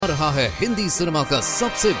रहा है हिंदी सिनेमा का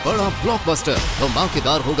सबसे बड़ा ब्लॉकबस्टर।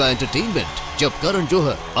 धमाकेदार होगा एंटरटेनमेंट जब करण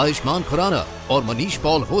जौहर, आयुष्मान खुराना और मनीष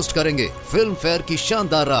पॉल होस्ट करेंगे फिल्म फेयर की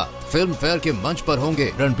शानदार रात। फिल्म फेयर के मंच पर होंगे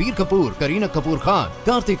रणबीर कपूर, करीना कपूर खान,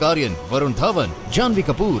 कार्तिक आर्यन, वरुण धवन, जानवी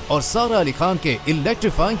कपूर और सारा अली खान के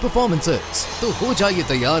इलेक्ट्रीफाइंग परफॉर्मेंसेस। तो हो जाइए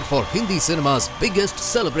तैयार for Hindi cinema's biggest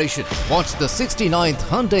celebration. Watch the 69th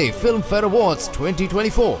Hyundai Film Fair Awards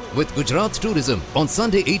 2024 with Gujarat Tourism on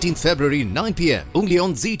Sunday 18th February 9 p.m. only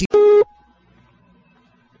on ZT.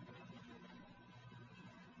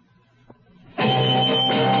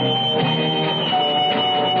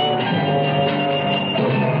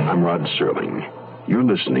 I'm Rod Serling. You're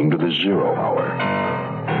listening to the Zero Hour.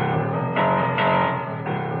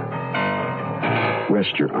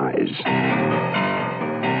 Rest your eyes.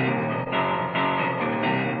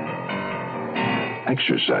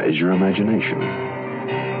 Exercise your imagination.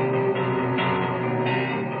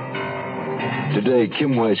 Today,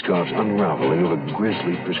 Kim Weiskopf's unraveling of a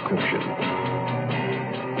grisly prescription.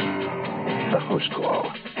 The Housecall.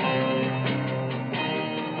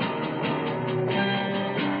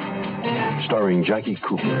 Starring Jackie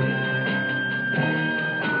Cooper.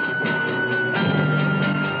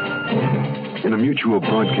 In a Mutual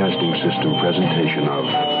Broadcasting System presentation of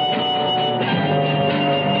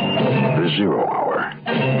The Zero Hour.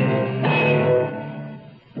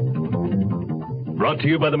 Brought to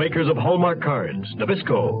you by the makers of Hallmark cards,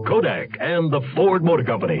 Nabisco, Kodak, and the Ford Motor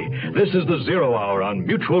Company. This is the Zero Hour on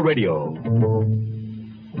Mutual Radio.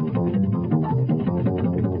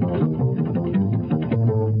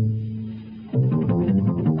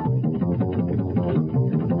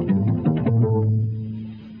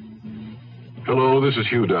 Hello, this is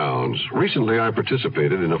Hugh Downs. Recently, I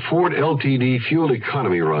participated in a Ford LTD fuel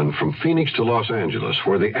economy run from Phoenix to Los Angeles,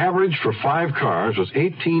 where the average for 5 cars was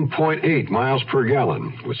 18.8 miles per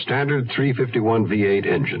gallon, with standard 351 V8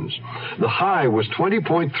 engines. The high was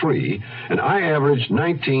 20.3, and I averaged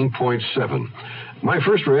 19.7. My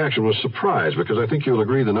first reaction was surprise, because I think you'll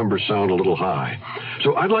agree the numbers sound a little high.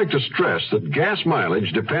 So I'd like to stress that gas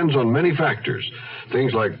mileage depends on many factors.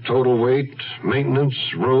 Things like total weight, maintenance,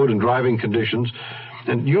 road and driving conditions,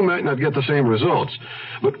 and you might not get the same results.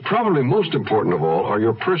 But probably most important of all are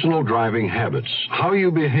your personal driving habits, how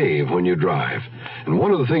you behave when you drive. And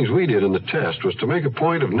one of the things we did in the test was to make a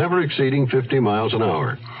point of never exceeding 50 miles an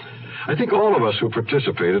hour. I think all of us who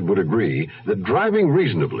participated would agree that driving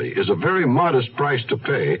reasonably is a very modest price to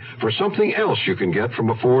pay for something else you can get from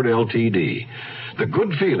a Ford LTD. The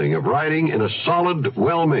good feeling of riding in a solid,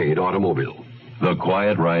 well-made automobile. The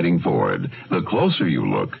quiet riding Ford. The closer you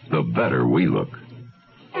look, the better we look.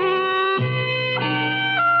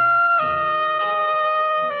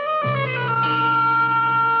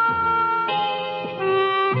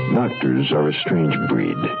 Doctors are a strange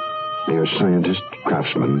breed. They are scientists,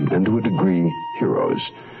 craftsmen, and to a degree, heroes.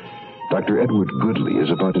 Dr. Edward Goodley is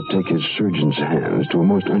about to take his surgeon's hands to a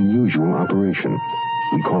most unusual operation.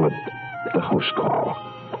 We call it the Housecall.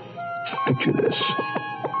 Picture this.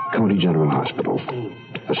 County General Hospital.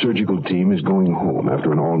 A surgical team is going home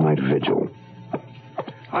after an all-night vigil.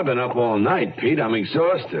 I've been up all night, Pete. I'm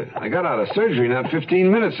exhausted. I got out of surgery not 15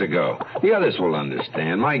 minutes ago. The others will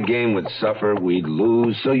understand. My game would suffer, we'd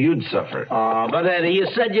lose, so you'd suffer. Oh, but Eddie, you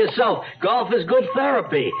said yourself, golf is good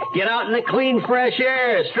therapy. Get out in the clean, fresh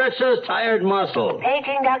air. Stretch those tired muscles.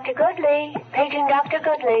 Paging Dr. Goodley. Paging Dr.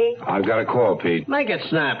 Goodley. I've got a call, Pete. Make it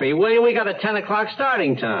snappy, will you? We got a 10 o'clock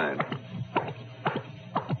starting time.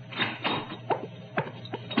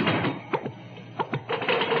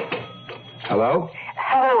 Hello?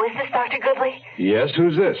 Hello, is this Dr. Goodley? Yes,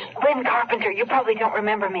 who's this? Lynn Carpenter. You probably don't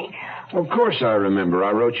remember me. Of course I remember.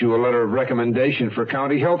 I wrote you a letter of recommendation for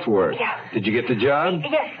county health work. Yeah. Did you get the job?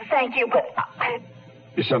 Yes, thank you, but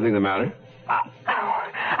Is something the matter?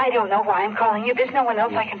 I don't know why I'm calling you. There's no one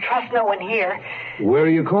else I can trust, no one here. Where are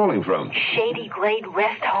you calling from? Shady Glade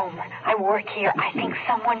Rest Home. I work here. I think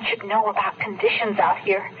someone should know about conditions out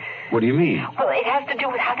here. What do you mean? Well, it has to do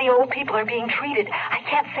with how the old people are being treated. I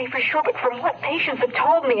can't say for sure, but from what patients have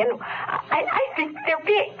told me, and I think they're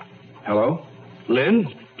being... Hello?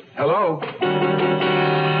 Lynn? Hello?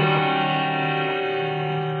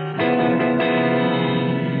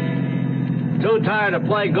 Too tired to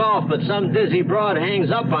play golf, but some dizzy broad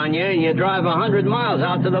hangs up on you and you drive 100 miles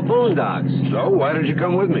out to the boondocks. So, why did you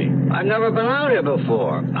come with me? I've never been out here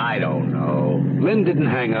before. I don't know. Lynn didn't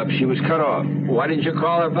hang up. She was cut off. Why didn't you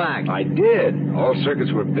call her back? I did. All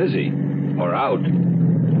circuits were busy. Or out.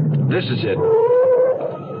 This is it.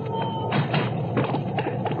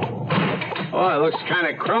 Oh, it looks kind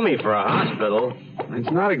of crummy for a hospital.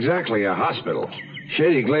 It's not exactly a hospital.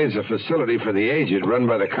 Shady Glade's a facility for the aged run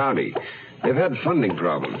by the county. They've had funding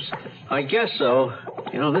problems. I guess so.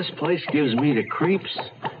 You know, this place gives me the creeps.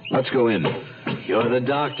 Let's go in. You're the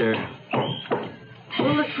doctor.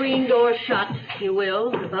 Pull the screen door shut, if you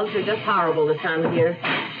will. The bugs are just horrible this time of year.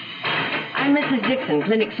 I'm Mrs. Dixon,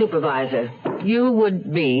 clinic supervisor. You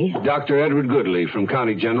would be? Dr. Edward Goodley from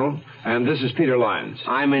County General, and this is Peter Lyons.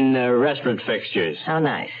 I'm in restaurant fixtures. How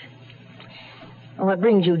nice. What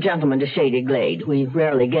brings you gentlemen to Shady Glade? We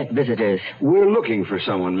rarely get visitors. We're looking for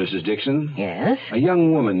someone, Mrs. Dixon. Yes? A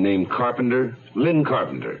young woman named Carpenter, Lynn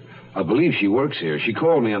Carpenter. I believe she works here. She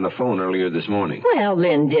called me on the phone earlier this morning. Well,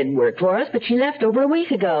 Lynn did work for us, but she left over a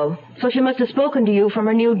week ago. So she must have spoken to you from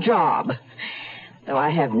her new job. Though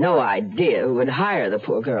I have no idea who would hire the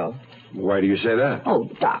poor girl. Why do you say that? Oh,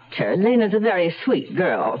 Doctor, Lynn is a very sweet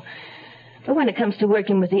girl. But when it comes to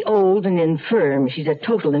working with the old and infirm, she's a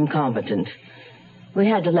total incompetent. We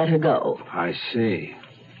had to let her go. I see.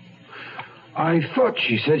 I thought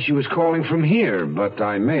she said she was calling from here, but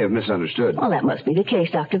I may have misunderstood. Well, that must be the case,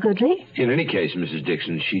 Dr. Goodley. In any case, Mrs.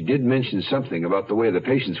 Dixon, she did mention something about the way the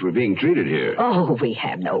patients were being treated here. Oh, we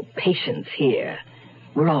have no patients here.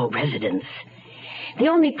 We're all residents. The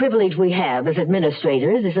only privilege we have as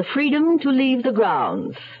administrators is the freedom to leave the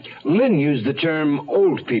grounds. Lynn used the term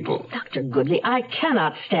old people. Dr. Goodley, I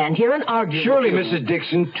cannot stand here and argue Surely, with you. Mrs.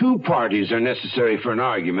 Dixon, two parties are necessary for an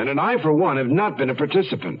argument, and I, for one, have not been a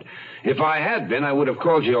participant. If I had been, I would have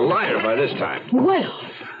called you a liar by this time. Well,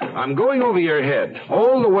 I'm going over your head,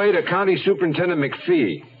 all the way to County Superintendent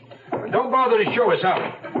McPhee. Don't bother to show us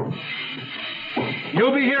out.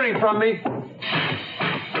 You'll be hearing from me.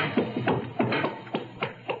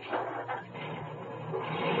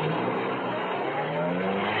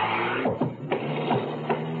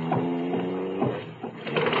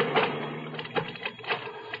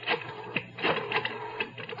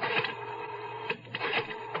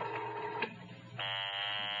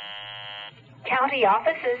 County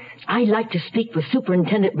offices. I'd like to speak with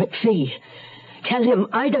Superintendent McPhee. Tell him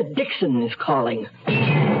Ida Dixon is calling.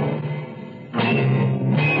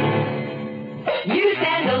 You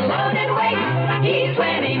stand alone and wait. He's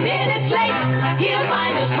 20 minutes late. He'll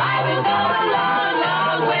find a smile will go a long,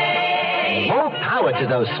 long way. More power to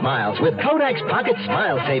those smiles with Kodak's Pocket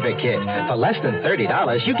Smile Saver Kit. For less than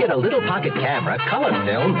 $30, you get a little pocket camera, color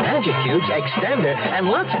film, magic cubes, extender, and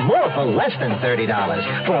lots more for less than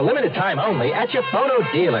 $30. For a limited time only at your photo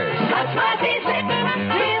dealers. A smile stays lit with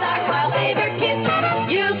our Smile Saver Kit.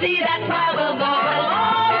 You'll see that smile will go a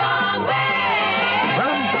long, long way.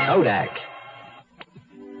 From Kodak.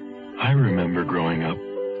 I remember growing up,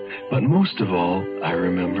 but most of all, I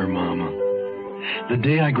remember Mama. The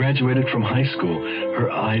day I graduated from high school, her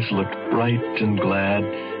eyes looked bright and glad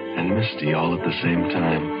and misty all at the same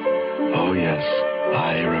time. Oh, yes,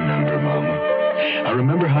 I remember Mama. I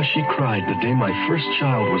remember how she cried the day my first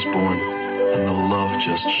child was born, and the love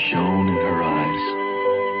just shone in her eyes.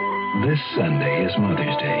 This Sunday is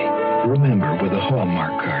Mother's Day. Remember with a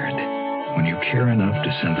Hallmark card, when you care enough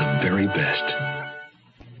to send the very best.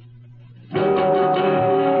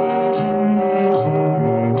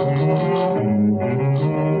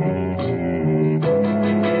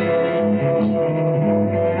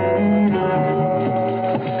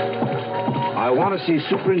 See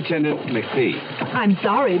Superintendent McPhee. I'm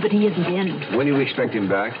sorry, but he isn't in. When do you expect him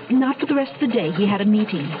back? Not for the rest of the day. He had a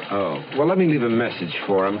meeting. Oh, well, let me leave a message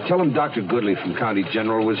for him. Tell him Dr. Goodley from County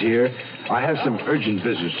General was here. I have some urgent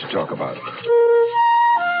business to talk about.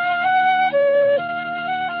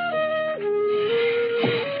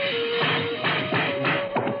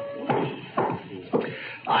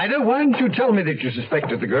 Ida, why didn't you tell me that you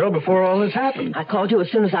suspected the girl before all this happened? I called you as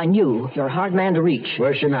soon as I knew. You're a hard man to reach.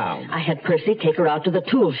 Where's she now? I had Percy take her out to the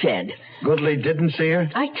tool shed. Goodley didn't see her?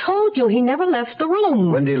 I told you he never left the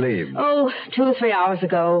room. When did he leave? Oh, 2 or 3 hours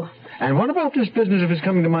ago. And what about this business of his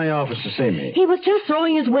coming to my office to see me? He was just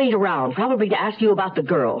throwing his weight around, probably to ask you about the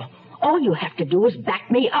girl. All you have to do is back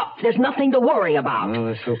me up. There's nothing to worry about. Well,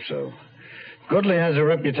 let's hope so. Goodley has a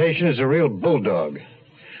reputation as a real bulldog.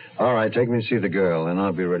 All right, take me to see the girl, and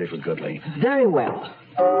I'll be ready for Goodley. Very well.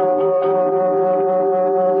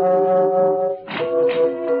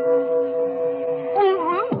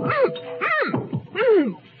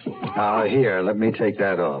 Here, let me take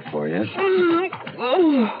that off for you.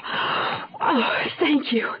 Oh,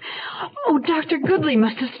 thank you. Oh, Dr. Goodley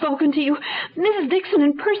must have spoken to you. Mrs. Dixon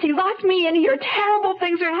and Percy locked me in here. Terrible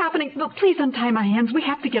things are happening. But please untie my hands. We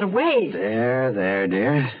have to get away. There,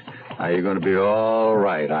 dear. You're going to be all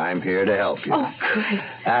right. I'm here to help you. Oh, good.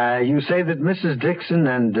 You say that Mrs. Dixon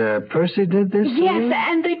and Percy did this? Yes,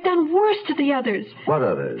 and they've done worse to the others. What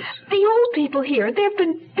others? The old people here. There have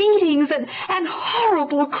been beatings and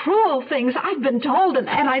horrible, cruel things. I've been told, and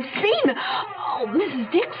I've seen. Oh,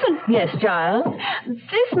 Mrs. Dixon. Yes, child?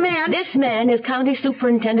 This man is County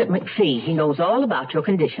Superintendent McPhee. He knows all about your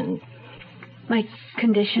condition. My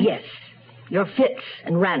condition? Yes. Your fits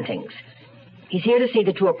and rantings. He's here to see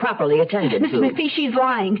that you are properly attended Mr. to. McPhee, she's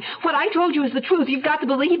lying. What I told you is the truth. You've got to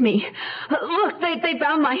believe me. Look, they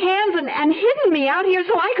bound my hands and hidden me out here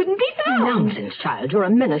so I couldn't be found. Nonsense, child. You're a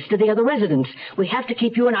menace to the other residents. We have to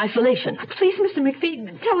keep you in isolation. Please, Mr. McPhee,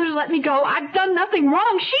 tell her to let me go. I've done nothing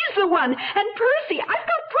wrong. She's the one. And Percy, I've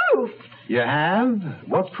got proof. You have?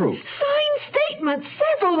 What proof? Signed statements,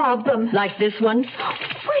 several of them. Like this one?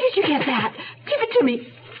 Where did you get that? Give it to me.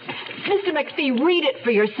 Mr. McPhee, read it for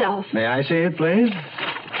yourself. May I see it, please?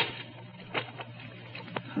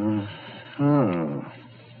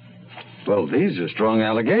 Well, these are strong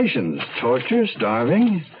allegations. Torture,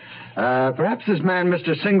 starving. Perhaps this man,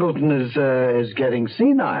 Mr. Singleton, is getting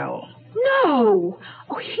senile. No.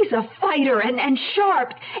 Oh, he's a fighter and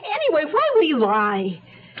sharp. Anyway, why would he lie?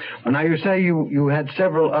 Well, now, you say you had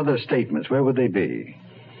several other statements. Where would they be?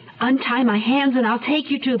 Untie my hands and I'll take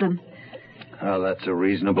you to them. Well, that's a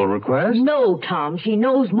reasonable request. No, Tom. She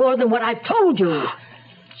knows more than what I've told you.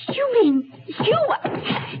 You mean you...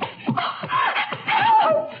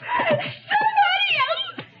 Help! Somebody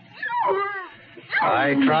else!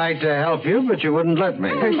 I tried to help you, but you wouldn't let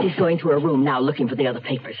me. Percy's going to her room now looking for the other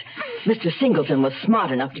papers. Mr. Singleton was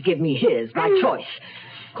smart enough to give me his by choice.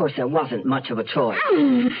 Of course, there wasn't much of a choice.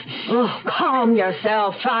 Oh, calm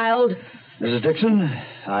yourself, child. Mrs. Dixon,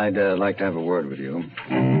 I'd like to have a word with you.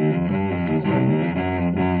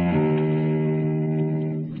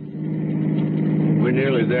 We're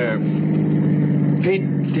nearly there.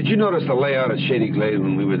 Pete, did you notice the layout at Shady Glade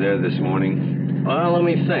when we were there this morning? Well, let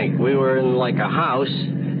me think. We were in like a house.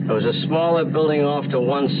 There was a smaller building off to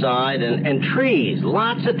one side and trees,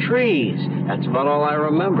 lots of trees. That's about all I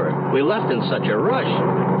remember. We left in such a rush.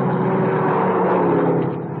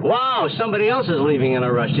 Wow, somebody else is leaving in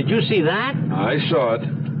a rush. Did you see that? I saw it.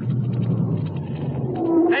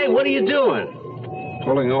 Hey, what are you doing?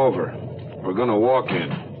 Pulling over. We're going to walk in.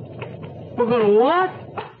 We're going to what?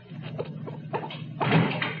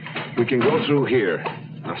 We can go through here.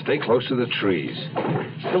 Now stay close to the trees.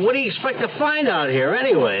 So what do you expect to find out here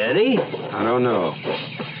anyway, Eddie? I don't know.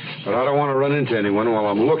 But I don't want to run into anyone while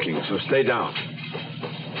I'm looking, so stay down.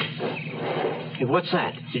 Hey, what's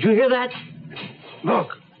that? Did you hear that?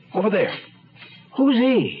 Look, over there. Who's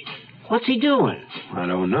he? What's he doing? I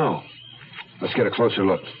don't know. Let's get a closer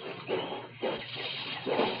look.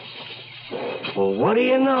 Well, what do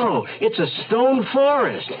you know? It's a stone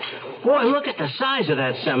forest. Boy, look at the size of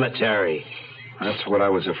that cemetery. That's what I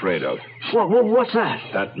was afraid of. What's that?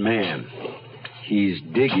 That man. He's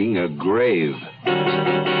digging a grave.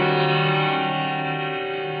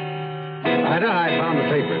 Ida, I found the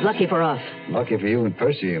papers. Lucky for us. Lucky for you and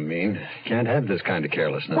Percy, you mean. Can't have this kind of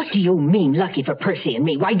carelessness. What do you mean, lucky for Percy and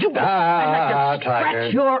me? Why, you... Tiger.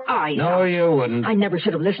 Scratch your eyes No, out. you wouldn't. I never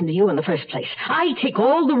should have listened to you in the first place. I take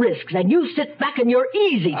all the risks, and you sit back in your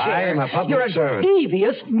easy chair. I am a public You're a servant.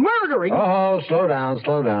 devious, murdering... Oh, slow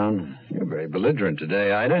down. You're very belligerent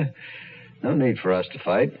today, Ida. No need for us to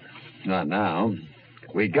fight. Not now.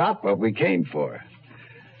 We got what we came for.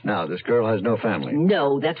 Now, this girl has no family.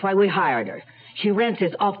 No, that's why we hired her. She rents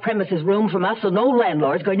his off-premises room from us, so no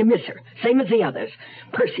landlord's going to miss her. Same as the others.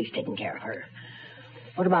 Percy's taking care of her.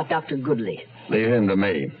 What about Dr. Goodley? Leave him to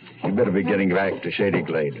me. You better be getting back to Shady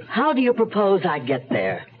Glade. How do you propose I get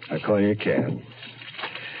there? I'll call you a cab.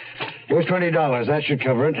 Here's $20. That should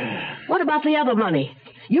cover it. What about the other money?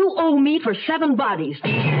 You owe me for 7 bodies.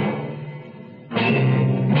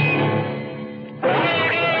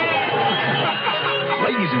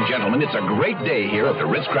 Ladies and gentlemen, it's a great day here at the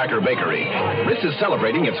Ritz Cracker Bakery. Ritz is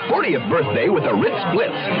celebrating its 40th birthday with a Ritz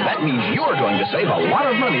Blitz. That means you're going to save a lot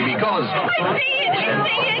of money because... I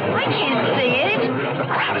can't see it. The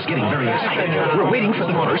crowd is getting very excited. We're waiting for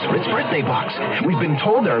the first Ritz birthday box. We've been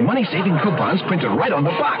told there are money-saving coupons printed right on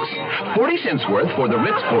the box. 40 cents worth for the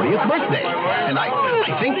Ritz 40th birthday. And I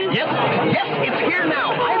think, yes, it's here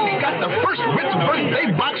now. I've got the first Ritz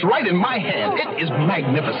birthday box right in my hand. It is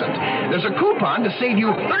magnificent. There's a coupon to save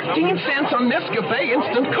you 13 cents on Nescafe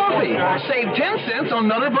instant coffee. Save 10 cents on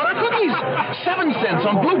Nutter Butter cookies. 7 cents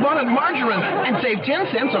on Blue Bonnet margarine. And save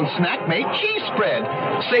 10 cents on Snack Mate cheese spread.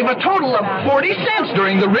 Save a total of 40 cents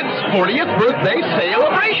during the Ritz 40th birthday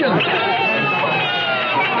celebration.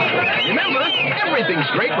 Remember,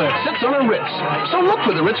 everything's great when it sits on a Ritz. So look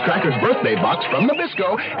for the Ritz Crackers birthday box from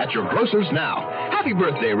Nabisco at your grocers now. Happy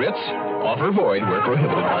birthday, Ritz. Offer void where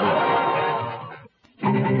prohibited by law.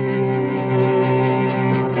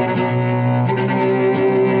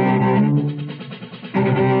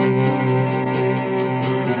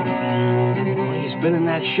 Been in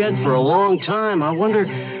that shed for a long time. I wonder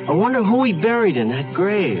who he buried in that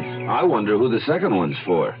grave. I wonder who the second one's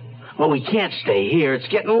for. Well, we can't stay here. It's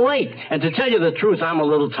getting late. And to tell you the truth, I'm a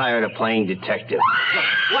little tired of playing detective.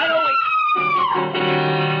 Why don't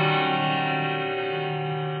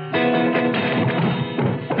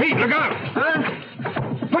we... Pete, look out! Huh?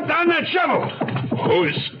 Put down that shovel!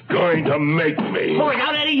 Who's going to make me? Oh, look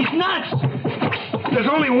out, Eddie. He's nuts! There's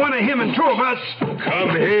only one of him and two of us.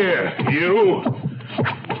 Come here, you.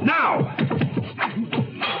 Now!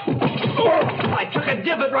 Oh, I took a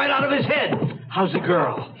divot right out of his head. How's the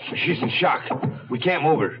girl? She's in shock. We can't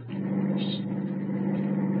move her.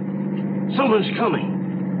 Someone's coming.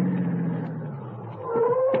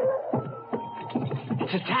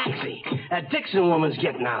 It's a taxi. That Dixon woman's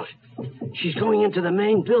getting out. She's going into the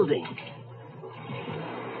main building.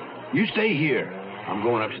 You stay here. I'm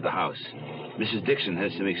going up to the house. Mrs. Dixon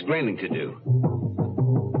has some explaining to do.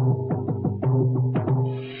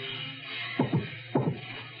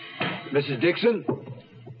 Mrs. Dixon?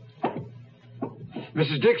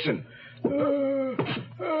 Mrs. Dixon?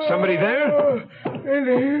 Somebody there? In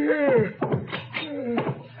here.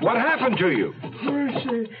 What happened to you?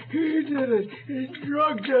 Mercy, he did it. He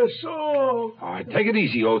drugged us all. All right, take it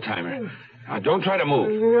easy, old-timer. Now, don't try to move.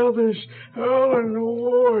 The others are all in the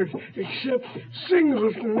ward, except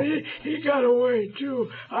Singleton. He got away, too.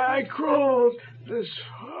 I crawled this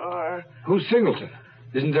far. Who's Singleton?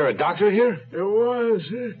 Isn't there a doctor here? There was.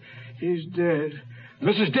 He's dead.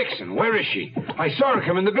 Mrs. Dixon, where is she? I saw her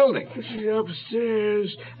come in the building. She's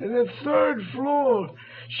upstairs in the third floor.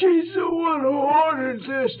 She's the one who ordered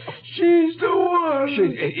this. She's the one.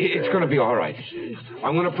 It's going to be all right.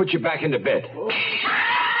 I'm going to put you back into bed.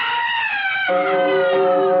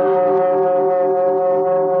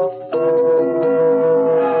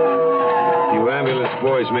 You ambulance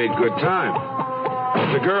boys made good time.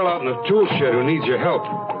 There's a girl out in the tool shed who needs your help.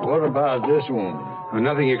 What about this woman?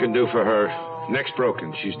 Nothing you can do for her. Neck's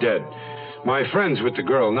broken. She's dead. My friend's with the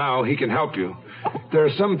girl now. He can help you. There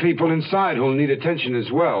are some people inside who'll need attention as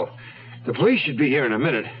well. The police should be here in a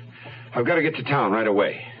minute. I've got to get to town right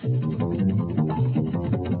away.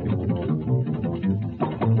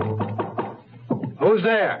 Who's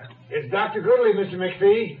there? It's Dr. Goodley, Mr.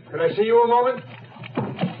 McPhee. Could I see you a moment?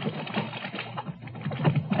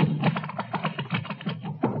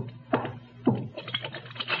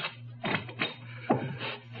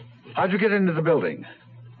 How'd you get into the building?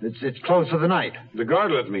 It's closed for the night. The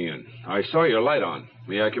guard let me in. I saw your light on.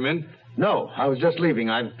 May I come in? No, I was just leaving.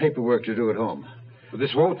 I have paperwork to do at home. But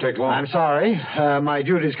this won't take long. I'm sorry. My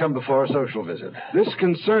duties come before a social visit. This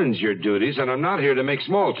concerns your duties, and I'm not here to make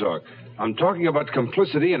small talk. I'm talking about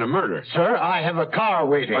complicity in a murder. Sir, I have a car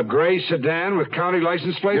waiting. A gray sedan with county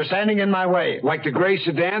license plates? You're standing in my way. Like the gray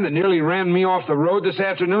sedan that nearly ran me off the road this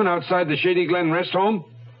afternoon outside the Shady Glen rest home?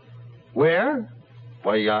 Where?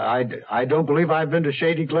 Why, I don't believe I've been to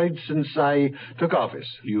Shady Glades since I took office.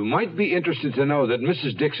 You might be interested to know that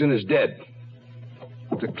Mrs. Dixon is dead.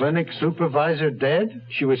 The clinic supervisor dead?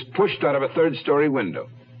 She was pushed out of a third-story window.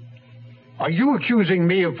 Are you accusing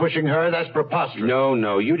me of pushing her? That's preposterous.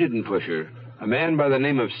 No, you didn't push her. A man by the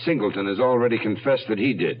name of Singleton has already confessed that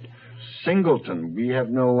he did. Singleton? We have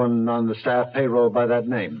no one on the staff payroll by that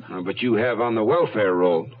name. But you have on the welfare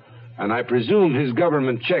roll. And I presume his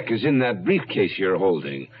government check is in that briefcase you're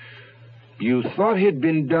holding. You thought he'd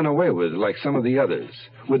been done away with, like some of the others.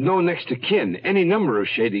 With no next of kin, any number of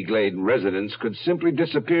Shady Glade residents could simply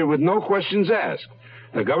disappear with no questions asked.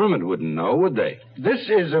 The government wouldn't know, would they? This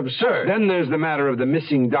is absurd. Then there's the matter of the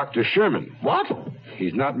missing Dr. Sherman. What?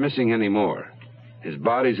 He's not missing anymore. His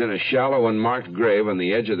body's in a shallow, unmarked grave on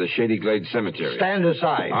the edge of the Shady Glade Cemetery. Stand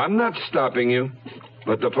aside. I'm not stopping you,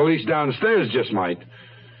 but the police downstairs just might.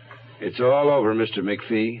 It's all over, Mr.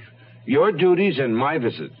 McPhee. Your duties and my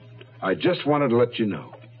visit. I just wanted to let you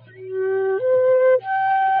know.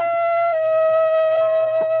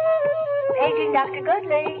 Paging Dr.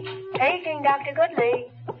 Goodley. Paging Dr. Goodley.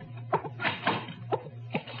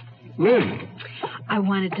 Lynn. I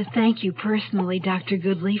wanted to thank you personally, Dr.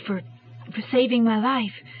 Goodley, for saving my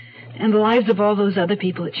life and the lives of all those other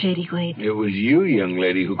people at Shady Glade. It was you, young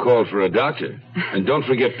lady, who called for a doctor. And don't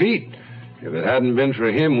forget Pete. If it hadn't been for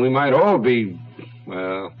him, we might all be...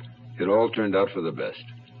 Well, it all turned out for the best.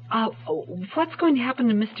 What's going to happen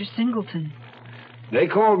to Mr. Singleton? They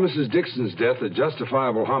called Mrs. Dixon's death a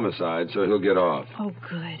justifiable homicide, so he'll get off. Oh,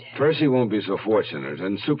 good. Percy won't be so fortunate,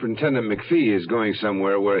 and Superintendent McPhee is going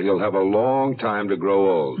somewhere where he'll have a long time to grow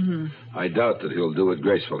old. Mm-hmm. I doubt that he'll do it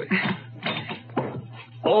gracefully.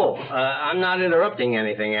 I'm not interrupting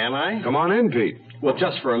anything, am I? Come on in, Pete. Well,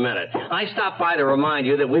 just for a minute. I stopped by to remind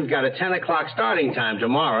you that we've got a 10 o'clock starting time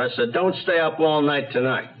tomorrow, so don't stay up all night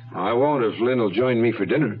tonight. I won't if Lynn will join me for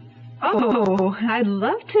dinner. Oh, I'd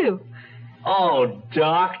love to. Oh,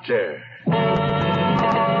 Doctor.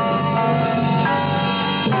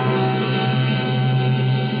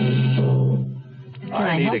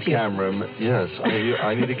 I need a camera. Yes,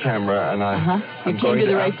 I need a camera, and You came to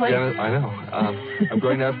the right place. I know. I'm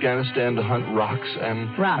going to Afghanistan to hunt rocks, and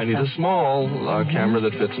I need a small camera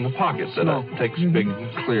that fits in the pocket that takes big,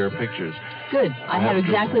 clear pictures. Good. I have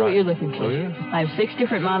exactly what you're looking for. Oh, yeah? I have 6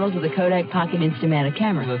 different models of the Kodak Pocket Instamatic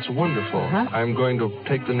camera. That's wonderful. I'm going to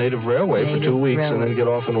take the native railway for 2 weeks and then get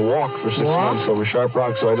off and walk for 6 months over sharp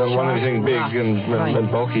rocks, so I don't want anything big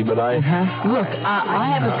and bulky, but I... Look,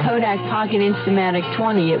 I have a Kodak Pocket Instamatic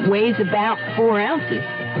 20. It weighs about 4 ounces.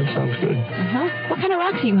 That sounds good. What kind of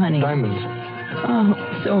rocks are you hunting? Diamonds. Oh,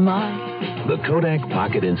 so am I. The Kodak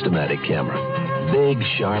Pocket Instamatic camera. Big,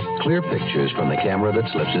 sharp, clear pictures from the camera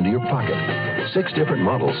that slips into your pocket. 6 different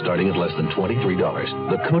models starting at less than $23.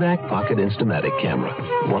 The Kodak Pocket Instamatic camera.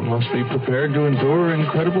 One must be prepared to endure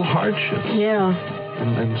incredible hardship. Yeah.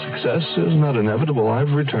 And success is not inevitable.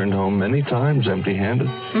 I've returned home many times empty-handed.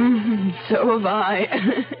 So have I.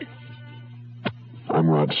 I'm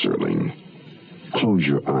Rod Serling. Close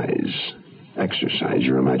your eyes, exercise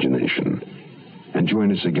your imagination, and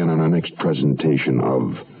join us again on our next presentation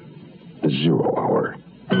of The Zero Hour.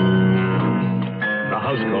 The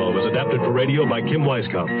Housecall was adapted for radio by Kim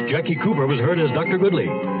Weiskopf. Jackie Cooper was heard as Dr. Goodley.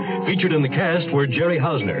 Featured in the cast were Jerry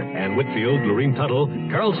Hausner, Ann Whitfield, Lorene Tuttle,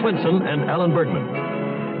 Carl Swenson, and Alan Bergman.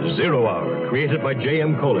 Zero Hour, created by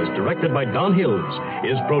J.M. Collis, directed by Don Hills,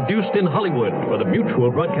 is produced in Hollywood for the Mutual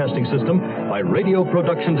Broadcasting System by Radio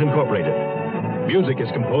Productions Incorporated. Music is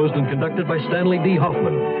composed and conducted by Stanley D.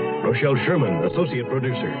 Hoffman. Rochelle Sherman, associate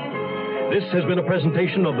producer. This has been a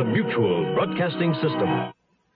presentation of the Mutual Broadcasting System.